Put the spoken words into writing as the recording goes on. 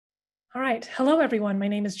All right. Hello, everyone. My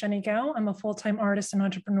name is Jenie Gao. I'm a full-time artist and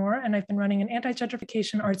entrepreneur, and I've been running an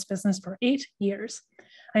anti-gentrification arts business for 8 years.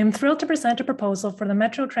 I am thrilled to present a proposal for the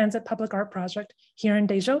Metro Transit Public Art Project here in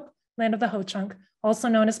Daejeop, land of the Ho-Chunk, also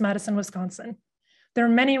known as Madison, Wisconsin. There are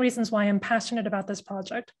many reasons why I'm passionate about this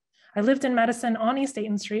project. I lived in Madison on East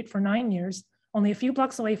Dayton Street for 9 years, only a few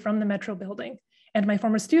blocks away from the Metro building, and my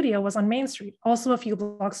former studio was on Main Street, also a few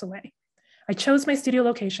blocks away. I chose my studio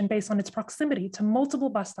location based on its proximity to multiple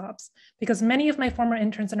bus stops because many of my former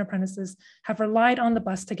interns and apprentices have relied on the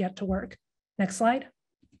bus to get to work. Next slide.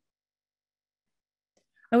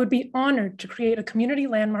 I would be honored to create a community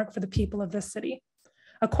landmark for the people of this city.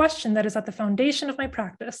 A question that is at the foundation of my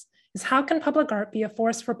practice is, how can public art be a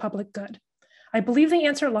force for public good? I believe the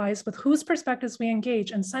answer lies with whose perspectives we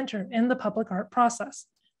engage and center in the public art process.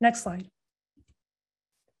 Next slide.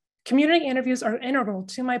 Community interviews are integral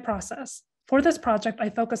to my process. For this project, I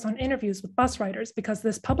focus on interviews with bus riders because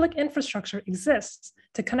this public infrastructure exists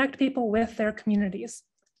to connect people with their communities.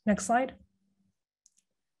 Next slide.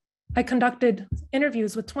 I conducted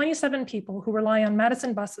interviews with 27 people who rely on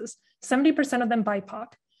Madison buses, 70% of them BIPOC.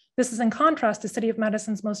 This is in contrast to City of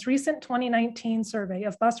Madison's most recent 2019 survey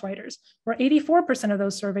of bus riders, where 84% of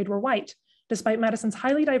those surveyed were white, despite Madison's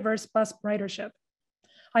highly diverse bus ridership.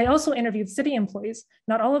 I also interviewed city employees,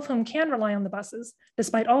 not all of whom can rely on the buses,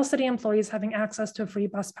 despite all city employees having access to a free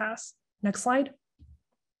bus pass. Next slide.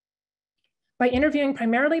 By interviewing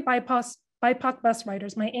primarily BIPOC bus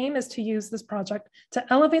riders, my aim is to use this project to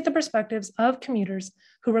elevate the perspectives of commuters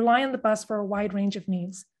who rely on the bus for a wide range of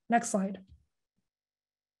needs. Next slide.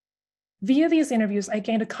 Via these interviews, I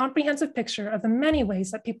gained a comprehensive picture of the many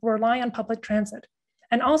ways that people rely on public transit,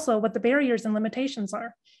 and also what the barriers and limitations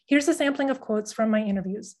are. Here's a sampling of quotes from my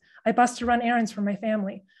interviews. I bus to run errands for my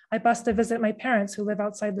family. I bus to visit my parents who live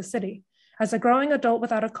outside the city. As a growing adult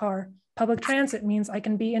without a car, public transit means I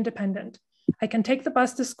can be independent. I can take the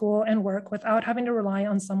bus to school and work without having to rely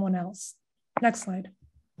on someone else. Next slide.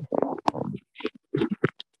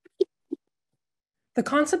 The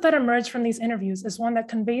concept that emerged from these interviews is one that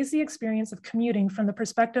conveys the experience of commuting from the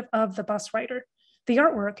perspective of the bus rider. The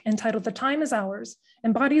artwork, entitled "The Time Is Ours,"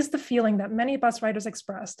 embodies the feeling that many bus riders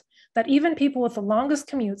expressed, that even people with the longest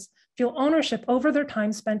commutes feel ownership over their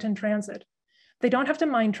time spent in transit. They don't have to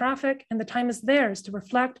mind traffic, and the time is theirs to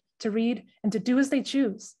reflect, to read, and to do as they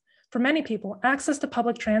choose. For many people, access to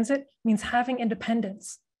public transit means having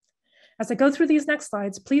independence. As I go through these next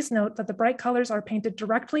slides, please note that the bright colors are painted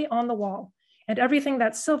directly on the wall, and everything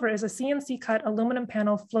that's silver is a CNC-cut aluminum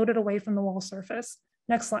panel floated away from the wall surface.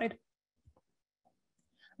 Next slide.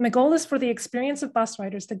 My goal is for the experience of bus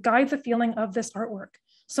riders to guide the feeling of this artwork.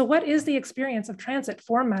 So what is the experience of transit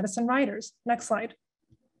for Madison riders? Next slide.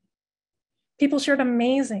 People shared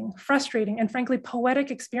amazing, frustrating, and frankly poetic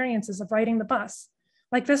experiences of riding the bus,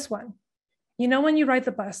 like this one. You know when you ride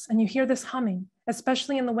the bus and you hear this humming,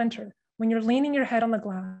 especially in the winter, when you're leaning your head on the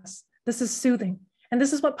glass. This is soothing, and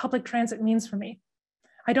this is what public transit means for me.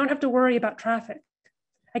 I don't have to worry about traffic.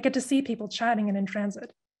 I get to see people chatting and in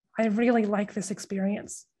transit. I really like this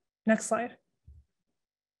experience. Next slide.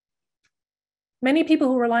 Many people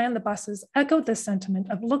who rely on the buses echoed this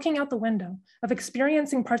sentiment of looking out the window, of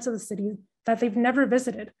experiencing parts of the city that they've never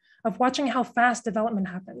visited, of watching how fast development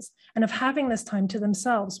happens, and of having this time to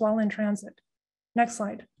themselves while in transit. Next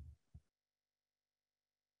slide.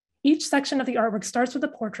 Each section of the artwork starts with a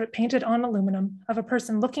portrait painted on aluminum of a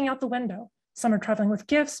person looking out the window. Some are traveling with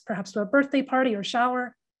gifts, perhaps to a birthday party or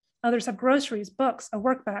shower. Others have groceries, books, a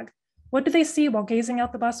work bag. What do they see while gazing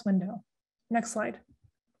out the bus window? Next slide.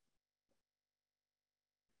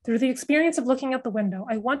 Through the experience of looking out the window,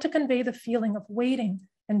 I want to convey the feeling of waiting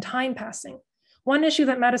and time passing. One issue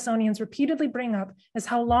that Madisonians repeatedly bring up is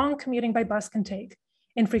how long commuting by bus can take.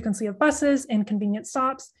 Infrequency of buses, inconvenient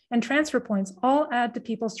stops, and transfer points all add to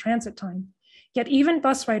people's transit time. Yet even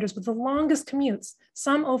bus riders with the longest commutes,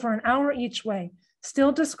 some over an hour each way,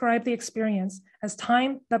 still describe the experience as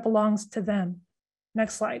time that belongs to them.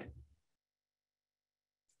 Next slide.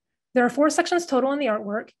 There are 4 sections total in the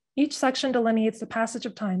artwork. Each section delineates the passage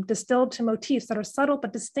of time, distilled to motifs that are subtle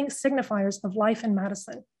but distinct signifiers of life in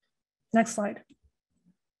Madison. Next slide.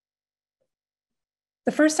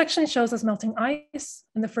 The first section shows us melting ice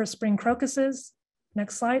and the first spring crocuses.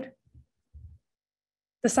 Next slide.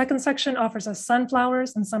 The second section offers us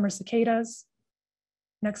sunflowers and summer cicadas.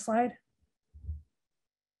 Next slide.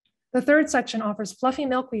 The third section offers fluffy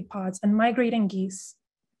milkweed pods and migrating geese.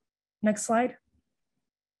 Next slide.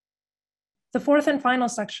 The fourth and final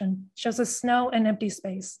section shows us snow and empty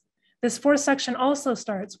space. This fourth section also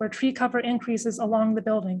starts where tree cover increases along the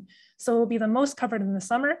building, so it will be the most covered in the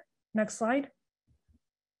summer. Next slide.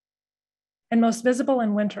 And most visible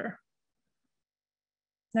in winter.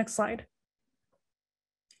 Next slide.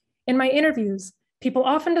 In my interviews, people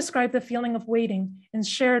often describe the feeling of waiting and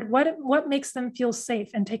shared what makes them feel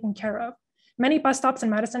safe and taken care of. Many bus stops in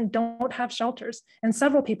Madison don't have shelters, and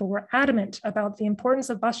several people were adamant about the importance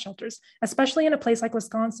of bus shelters, especially in a place like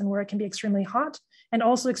Wisconsin, where it can be extremely hot and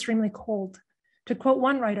also extremely cold. To quote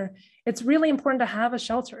one writer, "It's really important to have a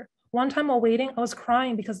shelter. One time while waiting, I was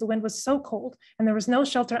crying because the wind was so cold and there was no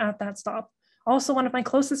shelter at that stop. Also, one of my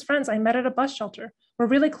closest friends I met at a bus shelter. We're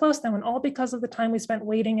really close now, and all because of the time we spent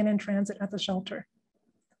waiting and in transit at the shelter."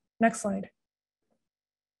 Next slide.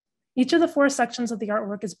 Each of the 4 sections of the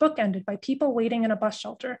artwork is bookended by people waiting in a bus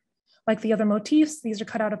shelter. Like the other motifs, these are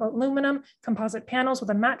cut out of aluminum composite panels with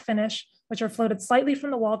a matte finish, which are floated slightly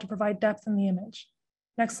from the wall to provide depth in the image.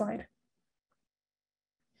 Next slide.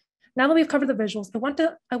 Now that we've covered the visuals,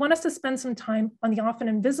 I want us to spend some time on the often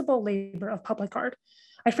invisible labor of public art.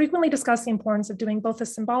 I frequently discuss the importance of doing both the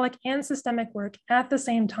symbolic and systemic work at the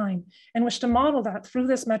same time, and wish to model that through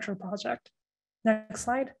this Metro project. Next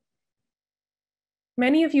slide.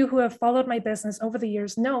 Many of you who have followed my business over the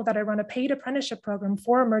years know that I run a paid apprenticeship program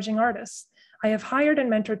for emerging artists. I have hired and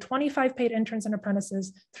mentored 25 paid interns and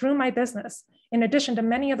apprentices through my business, in addition to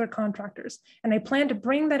many other contractors, and I plan to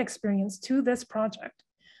bring that experience to this project.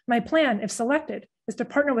 My plan, if selected, is to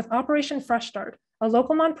partner with Operation Fresh Start, a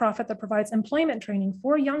local nonprofit that provides employment training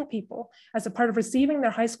for young people as a part of receiving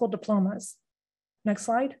their high school diplomas. Next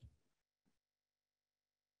slide.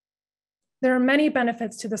 There are many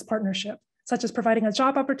benefits to this partnership, such as providing a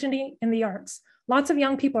job opportunity in the arts. Lots of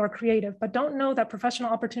young people are creative, but don't know that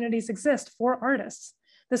professional opportunities exist for artists.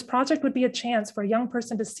 This project would be a chance for a young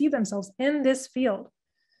person to see themselves in this field.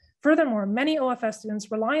 Furthermore, many OFS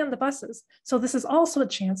students rely on the buses, so this is also a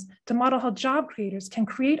chance to model how job creators can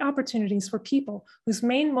create opportunities for people whose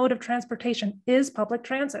main mode of transportation is public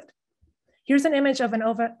transit. Here's an image of an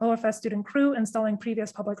OFS student crew installing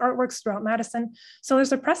previous public artworks throughout Madison, so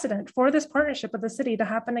there's a precedent for this partnership with the city to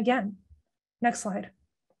happen again. Next slide.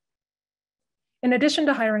 In addition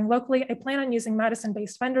to hiring locally, I plan on using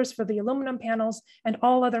Madison-based vendors for the aluminum panels and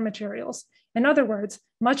all other materials. In other words,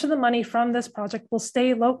 much of the money from this project will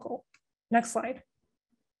stay local. Next slide.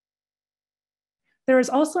 There is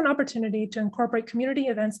also an opportunity to incorporate community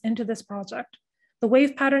events into this project. The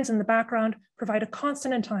wave patterns in the background provide a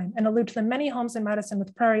constant in time and allude to the many homes in Madison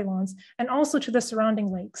with prairie lawns and also to the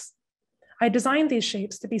surrounding lakes. I designed these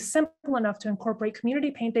shapes to be simple enough to incorporate community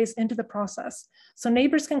paint days into the process, so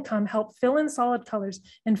neighbors can come help fill in solid colors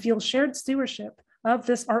and feel shared stewardship of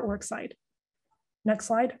this artwork site. Next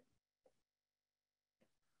slide.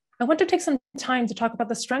 I want to take some time to talk about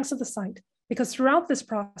the strengths of the site, because throughout this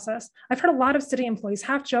process, I've heard a lot of city employees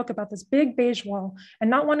half joke about this big beige wall and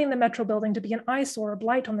not wanting the Metro building to be an eyesore or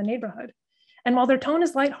blight on the neighborhood. And while their tone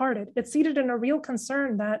is lighthearted, it's seated in a real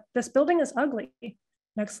concern that this building is ugly.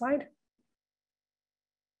 Next slide.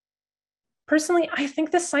 Personally, I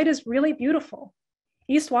think this site is really beautiful.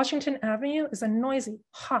 East Washington Avenue is a noisy,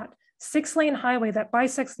 hot, 6-lane highway that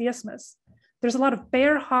bisects the isthmus. There's a lot of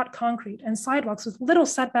bare, hot concrete and sidewalks with little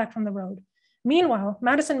setback from the road. Meanwhile,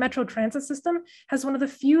 Madison Metro Transit System has one of the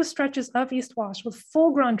few stretches of East Wash with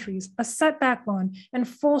full-grown trees, a setback lawn, and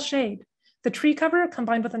full shade. The tree cover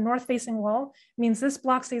combined with a north-facing wall means this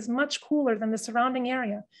block stays much cooler than the surrounding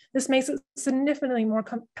area. This makes it significantly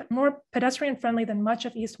more pedestrian-friendly than much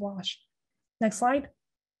of East Wash. Next slide.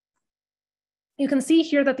 You can see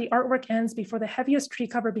here that the artwork ends before the heaviest tree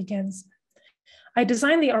cover begins. I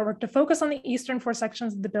designed the artwork to focus on the eastern 4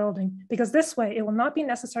 sections of the building because this way it will not be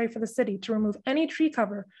necessary for the city to remove any tree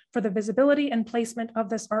cover for the visibility and placement of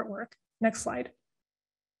this artwork. Next slide.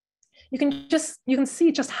 You can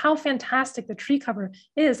see just how fantastic the tree cover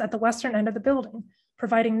is at the western end of the building,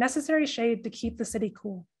 providing necessary shade to keep the city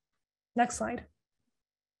cool. Next slide.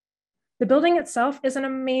 The building itself is an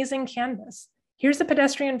amazing canvas. Here's a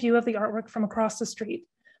pedestrian view of the artwork from across the street.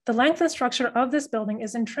 The length and structure of this building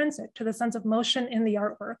is intrinsic to the sense of motion in the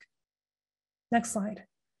artwork. Next slide.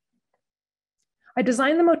 I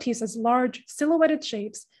designed the motifs as large, silhouetted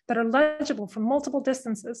shapes that are legible from multiple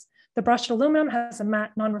distances. The brushed aluminum has a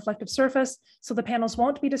matte, non-reflective surface, so the panels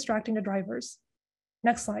won't be distracting to drivers.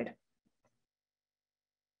 Next slide.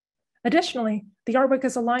 Additionally, the artwork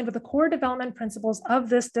is aligned with the core development principles of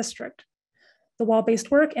this district. The wall-based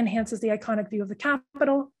work enhances the iconic view of the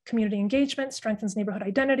Capitol, community engagement strengthens neighborhood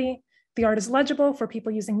identity, the art is legible for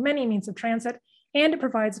people using many means of transit, and it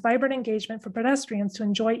provides vibrant engagement for pedestrians to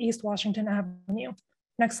enjoy East Washington Avenue.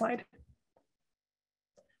 Next slide.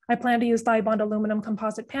 I plan to use dye-bond aluminum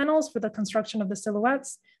composite panels for the construction of the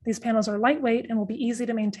silhouettes. These panels are lightweight and will be easy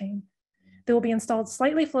to maintain. They will be installed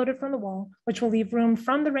slightly floated from the wall, which will leave room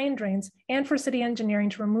from the rain drains and for city engineering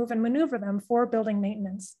to remove and maneuver them for building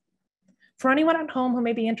maintenance. For anyone at home who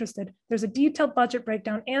may be interested, there's a detailed budget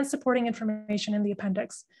breakdown and supporting information in the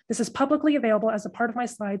appendix. This is publicly available as a part of my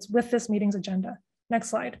slides with this meeting's agenda. Next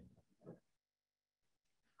slide.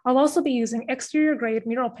 I'll also be using exterior grade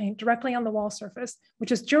mural paint directly on the wall surface,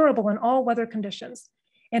 which is durable in all weather conditions.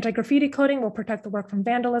 Anti-graffiti coating will protect the work from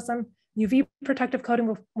vandalism. UV protective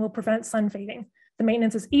coating will prevent sun fading. The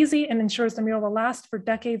maintenance is easy and ensures the mural will last for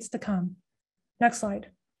decades to come. Next slide.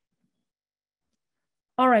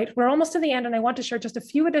 All right, we're almost to the end, and I want to share just a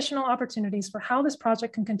few additional opportunities for how this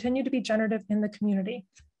project can continue to be generative in the community.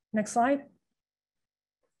 Next slide.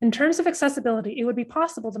 In terms of accessibility, it would be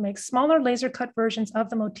possible to make smaller laser cut versions of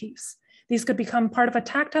the motifs. These could become part of a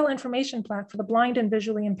tactile information plaque for the blind and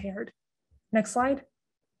visually impaired. Next slide.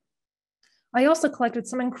 I also collected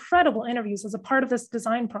some incredible interviews as a part of this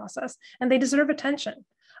design process, and they deserve attention.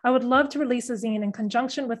 I would love to release a zine in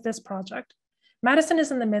conjunction with this project. Madison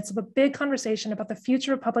is in the midst of a big conversation about the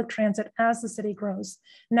future of public transit as the city grows.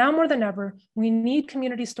 Now more than ever, we need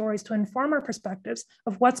community stories to inform our perspectives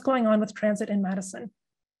of what's going on with transit in Madison.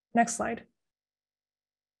 Next slide.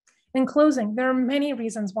 In closing, there are many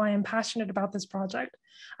reasons why I'm passionate about this project.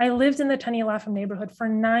 I lived in the Tenny Lapham neighborhood for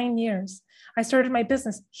 9 years. I started my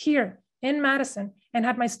business here in Madison and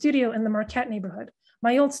had my studio in the Marquette neighborhood.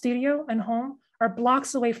 My old studio and home are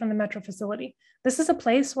blocks away from the Metro facility. This is a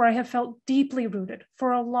place where I have felt deeply rooted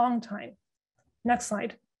for a long time. Next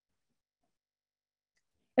slide.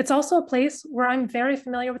 It's also a place where I'm very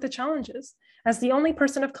familiar with the challenges. As the only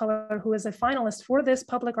person of color who is a finalist for this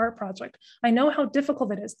public art project, I know how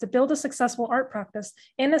difficult it is to build a successful art practice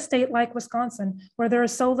in a state like Wisconsin, where there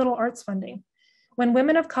is so little arts funding. When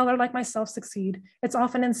women of color like myself succeed, it's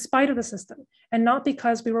often in spite of the system and not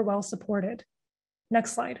because we were well supported.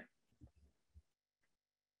 Next slide.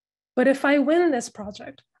 But if I win this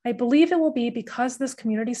project, I believe it will be because this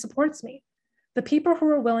community supports me. The people who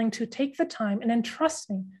are willing to take the time and entrust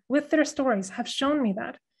me with their stories have shown me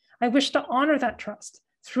that. I wish to honor that trust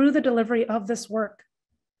through the delivery of this work.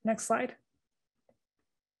 Next slide.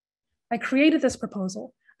 I created this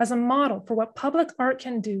proposal as a model for what public art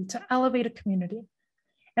can do to elevate a community.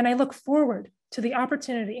 And I look forward to the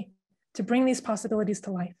opportunity to bring these possibilities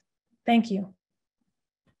to life. Thank you.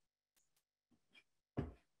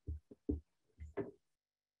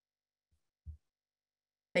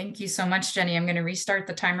 Thank you so much, Jenny. I'm going to restart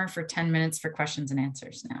the timer for 10 minutes for questions and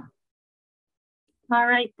answers now. All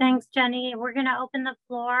right, thanks, Jenny. We're going to open the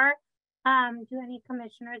floor. Do any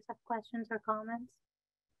commissioners have questions or comments?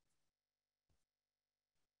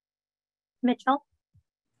 Mitchell?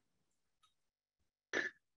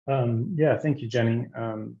 Yeah, thank you, Jenny.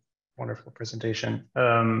 Wonderful presentation.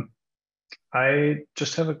 I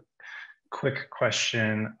just have a quick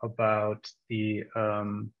question about the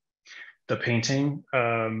painting.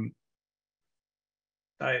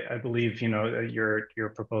 I believe, you know, your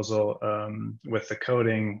proposal with the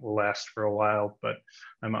coating will last for a while, but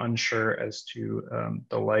I'm unsure as to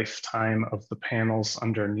the lifetime of the panels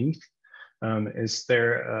underneath. Is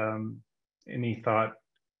there any thought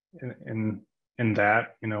in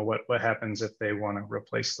that? You know, what happens if they want to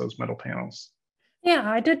replace those metal panels? Yeah,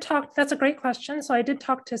 I did talk, that's a great question. So I did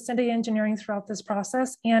talk to City Engineering throughout this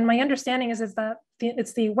process. And my understanding is that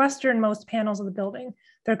it's the westernmost panels of the building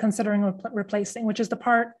they're considering replacing, which is the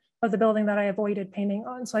part of the building that I avoided painting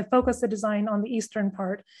on. So I focused the design on the eastern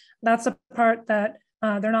part. That's a part that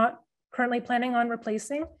they're not currently planning on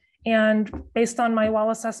replacing. And based on my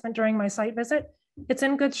wall assessment during my site visit, it's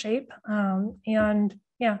in good shape. And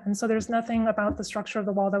so there's nothing about the structure of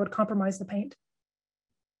the wall that would compromise the paint.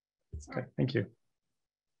 Okay, thank you.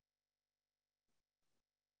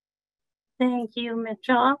 Thank you,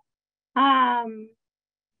 Mitchell.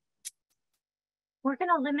 We're going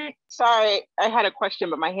to limit. Sorry, I had a question,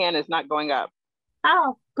 but my hand is not going up.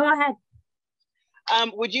 Oh, go ahead.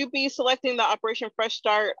 Would you be selecting the Operation Fresh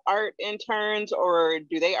Start art interns, or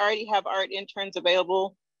do they already have art interns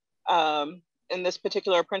available in this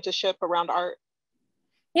particular apprenticeship around art?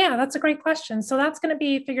 Yeah, that's a great question. So that's going to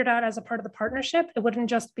be figured out as a part of the partnership. It wouldn't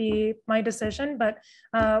just be my decision, but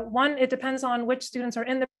one, it depends on which students are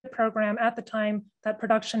in the program at the time that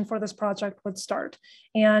production for this project would start.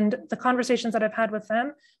 And the conversations that I've had with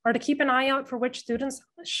them are to keep an eye out for which students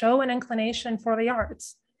show an inclination for the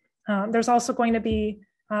arts. There's also going to be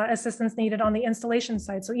assistance needed on the installation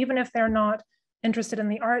side. So even if they're not interested in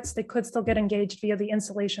the arts, they could still get engaged via the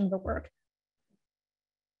installation of the work.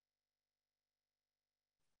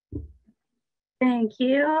 Thank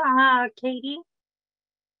you. Katie?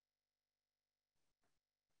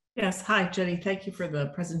 Yes, hi, Jenny. Thank you for the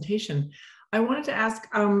presentation. I wanted to ask,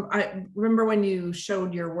 I remember when you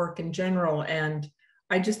showed your work in general, and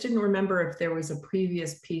I just didn't remember if there was a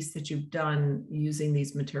previous piece that you've done using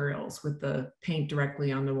these materials with the paint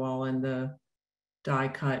directly on the wall and the die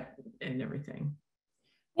cut and everything.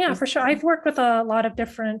 Yeah, for sure. I've worked with a lot of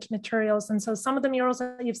different materials. And so some of the murals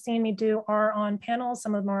that you've seen me do are on panels.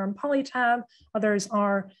 Some of them are on polytab. Others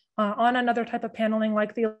are on another type of paneling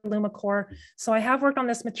like the Allumacore. So I have worked on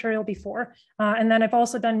this material before. And then I've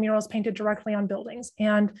also done murals painted directly on buildings.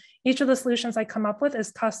 And each of the solutions I come up with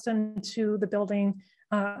is custom to the building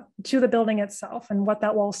itself and what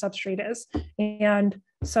that wall substrate is. And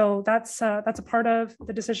so that's a part of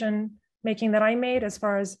the decision making that I made as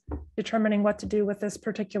far as determining what to do with this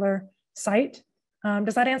particular site.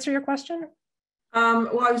 Does that answer your question?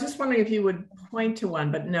 Well, I was just wondering if you would point to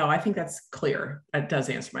one, but no, I think that's clear. That does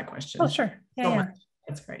answer my question. Oh, sure. Yeah, so yeah. much.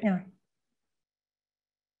 That's great. Yeah.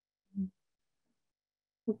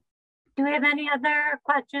 Do we have any other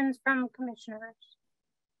questions from commissioners?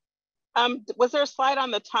 Was there a slide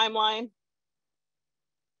on the timeline?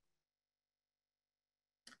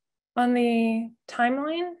 On the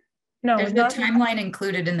timeline? No, There's the timeline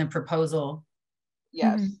included in the proposal.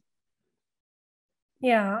 Yes. Mm-hmm.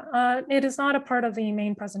 Yeah, it is not a part of the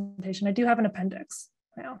main presentation. I do have an appendix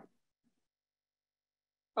now.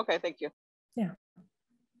 Okay, thank you. Yeah.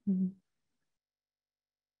 Mm-hmm.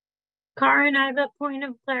 Karen, I have a point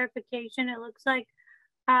of clarification. It looks like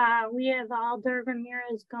we have Alder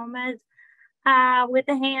Ramirez Gomez with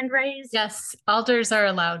a hand raised. Yes, alders are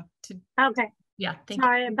allowed to. Okay. Yeah,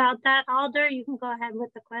 sorry about that. Alder, you can go ahead with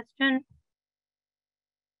the question.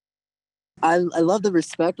 I love the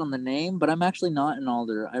respect on the name, but I'm actually not an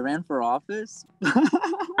alder. I ran for office.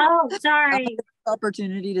 Oh, sorry. I had the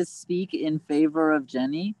opportunity to speak in favor of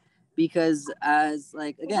Jenie because as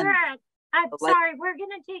like, again. I'm sorry, we're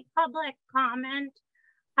gonna take public comment.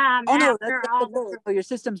 Oh no, after all oh, your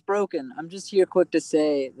system's broken. I'm just here quick to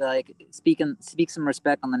say, like, speak some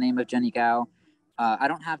respect on the name of Jenie Gao. I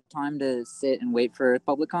don't have time to sit and wait for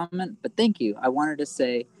public comment, but thank you. I wanted to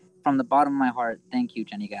say from the bottom of my heart, thank you,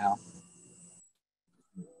 Jenie Gao.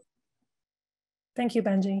 Thank you,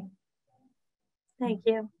 Benji. Thank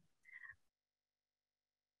you.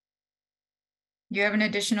 You have an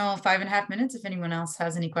additional 5.5 minutes if anyone else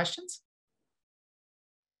has any questions.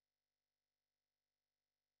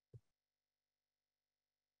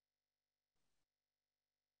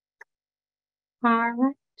 All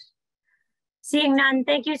right. Seeing none,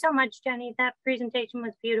 thank you so much, Jenie. That presentation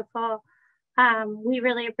was beautiful. We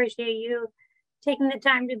really appreciate you taking the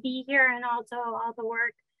time to be here and also all the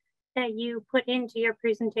work that you put into your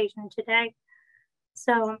presentation today.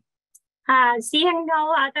 So seeing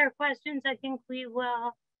no other questions, I think we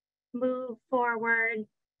will move forward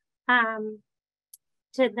to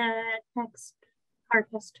the next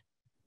artist.